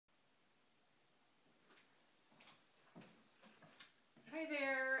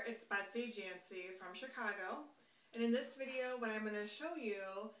Betsy Jansey from Chicago, and in this video what I'm going to show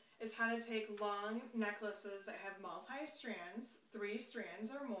you is how to take long necklaces that have multi-strands, 3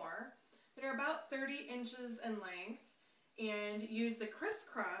 strands or more, that are about 30 inches in length, and use the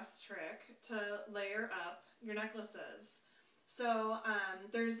crisscross trick to layer up your necklaces. So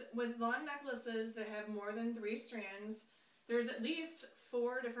with long necklaces that have more than 3 strands, there's at least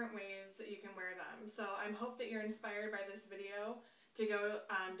 4 different ways that you can wear them. So I hope that you're inspired by this video to go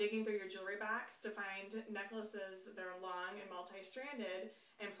digging through your jewelry box to find necklaces that are long and multi-stranded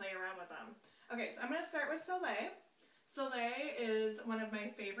and play around with them. Okay, so I'm going to start with Soleil. Soleil is one of my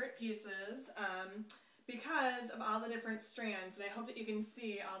favorite pieces because of all the different strands, and I hope that you can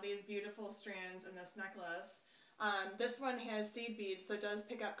see all these beautiful strands in this necklace. This one has seed beads, so it does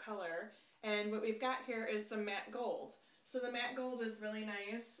pick up color, and what we've got here is some matte gold. So the matte gold is really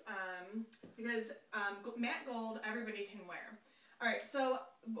nice because matte gold everybody can wear. Alright, so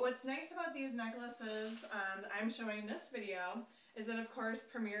what's nice about these necklaces that I'm showing in this video is that, of course,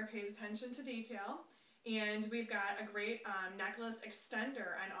 Premier pays attention to detail, and we've got a great necklace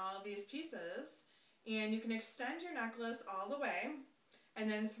extender on all of these pieces, and you can extend your necklace all the way and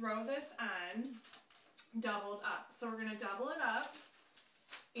then throw this on doubled up. So we're going to double it up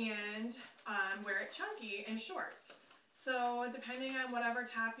and wear it chunky and short. So depending on whatever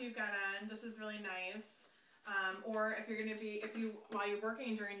top you've got on, this is really nice. Or if you're going to be, while you're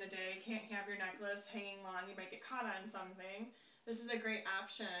working during the day, can't have your necklace hanging long, you might get caught on something. This is a great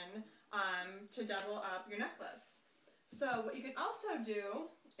option to double up your necklace. So what you can also do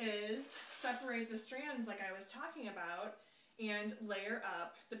is separate the strands like I was talking about and layer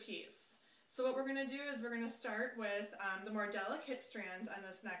up the piece. So what we're going to do is we're going to start with the more delicate strands on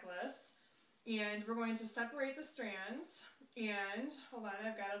this necklace, and we're going to separate the strands, and hold on,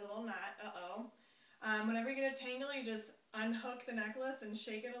 I've got a little knot, whenever you get a tangle, you just unhook the necklace and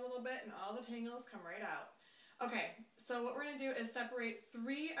shake it a little bit, and all the tangles come right out. Okay, so what we're going to do is separate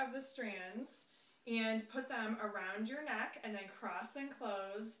 3 of the strands and put them around your neck and then cross and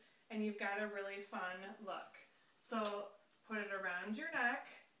close, and you've got a really fun look. So put it around your neck,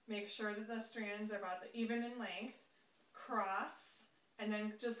 make sure that the strands are about even in length, cross, and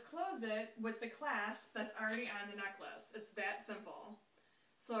then just close it with the clasp that's already on the necklace. It's that simple.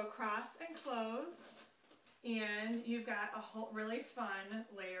 So cross and close, and you've got a whole really fun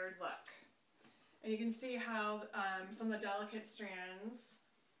layered look. And you can see how some of the delicate strands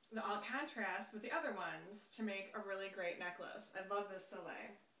all contrast with the other ones to make a really great necklace. I love this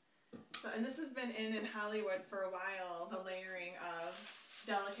Soleil. So, and this has been in Hollywood for a while, the layering of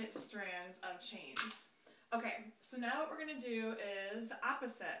delicate strands of chains. Okay, so now what we're going to do is the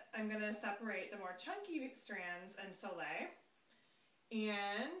opposite. I'm going to separate the more chunky strands in Soleil,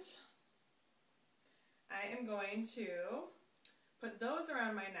 and I am going to put those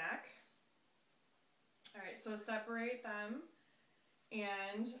around my neck. Alright, so separate them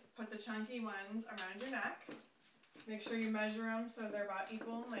and put the chunky ones around your neck. Make sure you measure them so they're about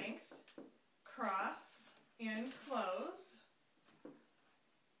equal in length. Cross and close.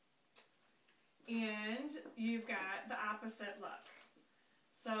 And you've got the opposite look.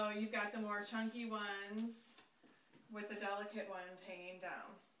 So you've got the more chunky ones with the delicate ones hanging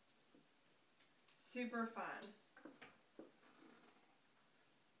down. Super fun.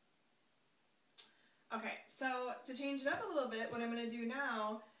 Okay, so to change it up a little bit, what I'm going to do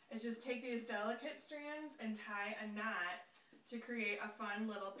now is just take these delicate strands and tie a knot to create a fun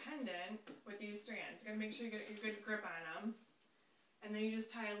little pendant with these strands. You're going to make sure you get a good grip on them. And then you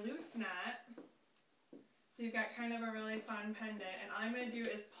just tie a loose knot. So you've got kind of a really fun pendant. And all I'm going to do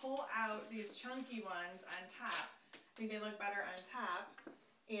is pull out these chunky ones on top. I think they look better on top.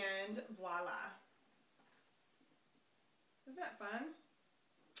 And voila. Isn't that fun?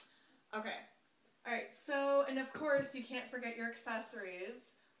 Okay. Alright, so, and of course you can't forget your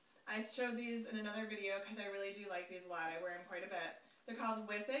accessories. I showed these in another video because I really do like these a lot. I wear them quite a bit. They're called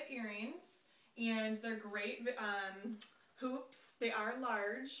With It earrings, and they're great hoops. They are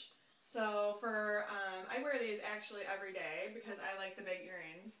large, so for, I wear these actually every day because I like the big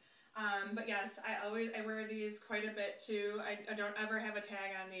earrings. But yes, I wear these quite a bit too. I don't ever have a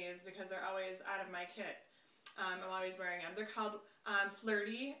tag on these because they're always out of my kit. I'm always wearing them. They're called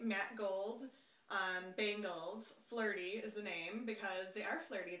Flirty Matte Gold bangles. Flirty is the name because they are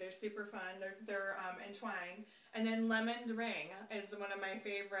flirty. They're super fun. They're entwined. And then Lemon Ring is one of my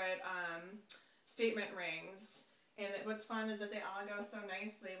favorite statement rings. And what's fun is that they all go so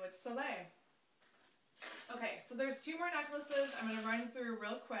nicely with Soleil. Okay, so there's 2 more necklaces I'm going to run through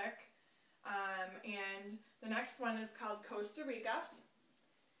real quick. And the next one is called Costa Rica.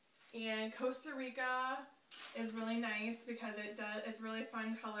 And Costa Rica is really nice because it's really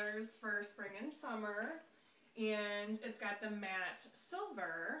fun colors for spring and summer. And it's got the matte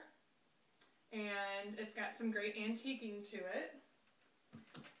silver. And it's got some great antiquing to it.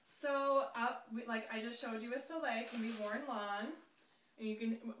 So, like I just showed you with Soleil, can be worn long. And you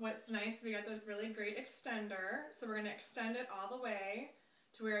can, what's nice, we got this really great extender. So we're going to extend it all the way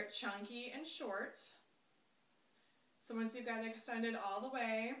to wear it chunky and short. So once you've got it extended all the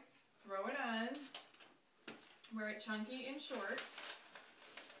way, throw it on, wear it chunky and short.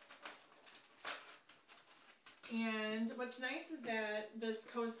 And what's nice is that this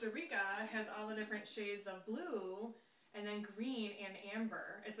Costa Rica has all the different shades of blue and then green and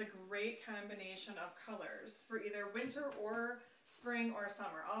amber. It's a great combination of colors for either winter or spring or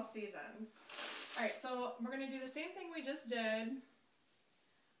summer, all seasons. Alright, so we're going to do the same thing we just did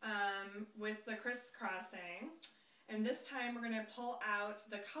with the crisscrossing. And this time we're going to pull out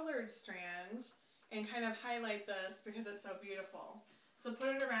the colored strand and kind of highlight this because it's so beautiful. So put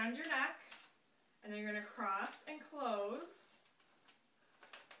it around your neck, and then you're going to cross and close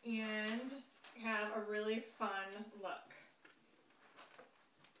and have a really fun look.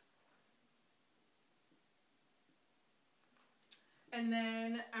 And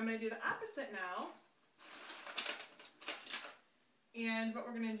then I'm going to do the opposite now. And what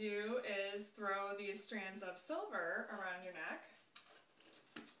we're going to do is throw these strands of silver around your neck.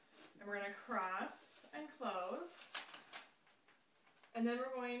 And we're going to cross and close. And then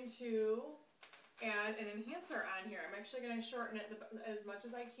we're going to add an enhancer on here. I'm actually going to shorten it as much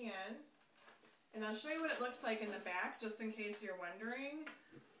as I can. And I'll show you what it looks like in the back, just in case you're wondering.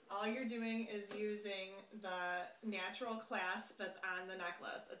 All you're doing is using the natural clasp that's on the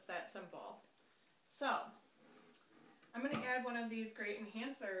necklace. It's that simple. So, I'm going to add one of these great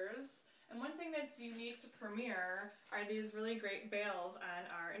enhancers. And one thing that's unique to Premier are these really great bails on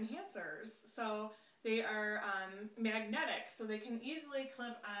our enhancers. So, they are magnetic, so they can easily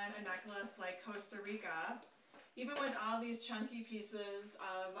clip on a necklace like Costa Rica. Even with all these chunky pieces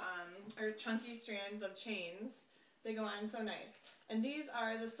of, or chunky strands of chains, they go on so nice. And these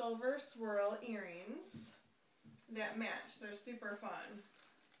are the silver swirl earrings that match. They're super fun.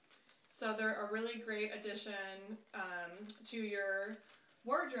 So they're a really great addition to your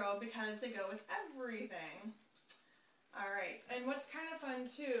wardrobe because they go with everything. Alright, and what's kind of fun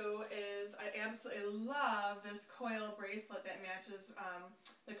too is I absolutely love this coil bracelet that matches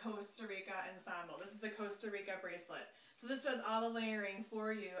the Costa Rica ensemble. This is the Costa Rica bracelet. So this does all the layering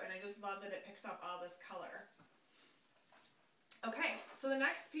for you, and I just love that it picks up all this color. Okay, so the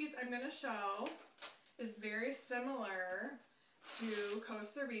next piece I'm going to show is very similar to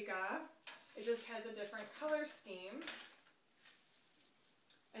Costa Rica. It just has a different color scheme,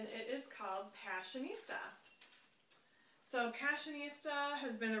 and it is called Passionista. So Passionista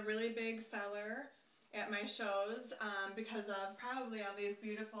has been a really big seller at my shows because of probably all these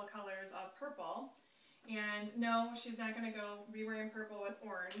beautiful colors of purple. And no, she's not going to be wearing purple with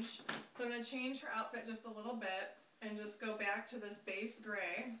orange. So I'm going to change her outfit just a little bit and just go back to this base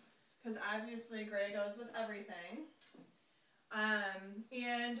gray because obviously gray goes with everything.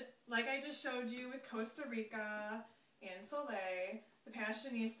 And like I just showed you with Costa Rica and Soleil, the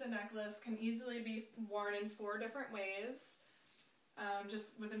Passionista necklace can easily be worn in 4 different ways, just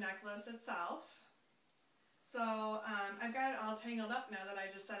with the necklace itself. So I've got it all tangled up now that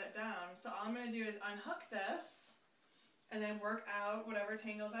I just set it down. So all I'm going to do is unhook this and then work out whatever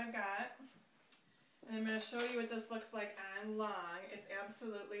tangles I've got. And I'm going to show you what this looks like on long. It's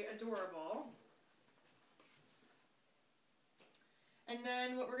absolutely adorable. And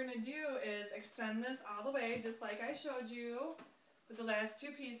then what we're going to do is extend this all the way just like I showed you with the last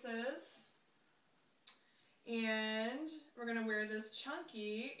 2 pieces, and we're going to wear this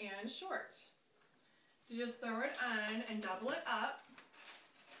chunky and short. So just throw it on and double it up,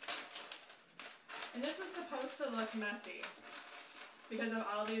 and this is supposed to look messy because of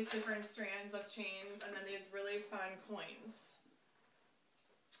all these different strands of chains and then these really fun coins.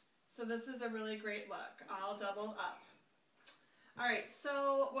 So this is a really great look, all doubled up. Alright,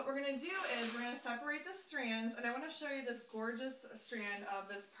 so what we're going to do is we're going to separate the strands, and I want to show you this gorgeous strand of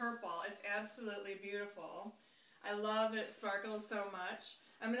this purple. It's absolutely beautiful. I love that it sparkles so much.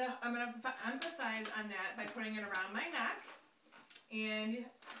 I'm going to emphasize on that by putting it around my neck and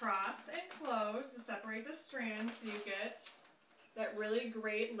cross and close to separate the strands so you get that really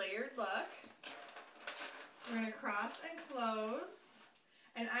great layered look. So we're going to cross and close,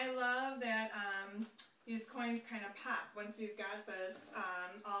 and I love that these coins kind of pop once you've got this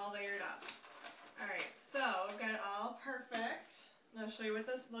all layered up. Alright, so we've got it all perfect. I'll show you what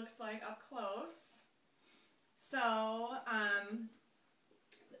this looks like up close. So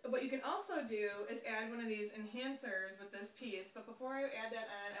what you can also do is add one of these enhancers with this piece, but before I add that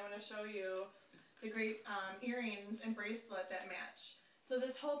on, I want to show you the great earrings and bracelet that match. So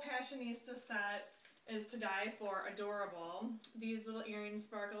this whole Passionista set is to die for, adorable. These little earrings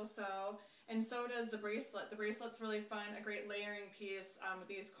sparkle so, and so does the bracelet. The bracelet's really fun, a great layering piece with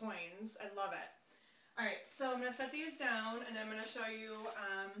these coins. I love it. Alright, so I'm going to set these down and I'm going to show you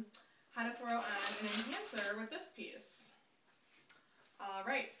how to throw on an enhancer with this piece.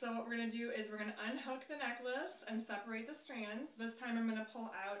 Alright, so what we're going to do is we're going to unhook the necklace and separate the strands. This time I'm going to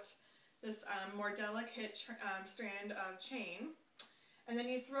pull out this more delicate strand of chain. And then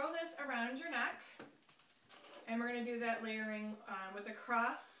you throw this around your neck. And we're going to do that layering with a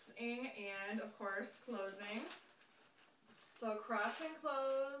crossing and, of course, closing. So cross and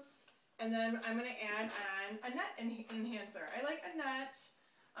close. And then I'm going to add on a net enhancer. I like a net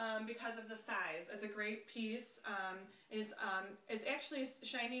because of the size. It's a great piece. It's actually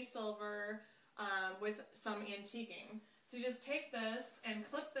shiny silver with some antiquing. So you just take this and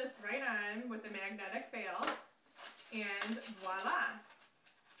clip this right on with the magnetic bail, and voila!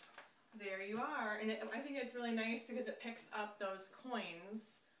 There you are. And I think it's really nice because it picks up those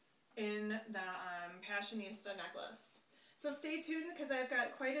coins in the Passionista necklace. So stay tuned because I've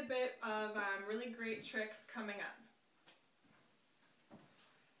got quite a bit of really great tricks coming up.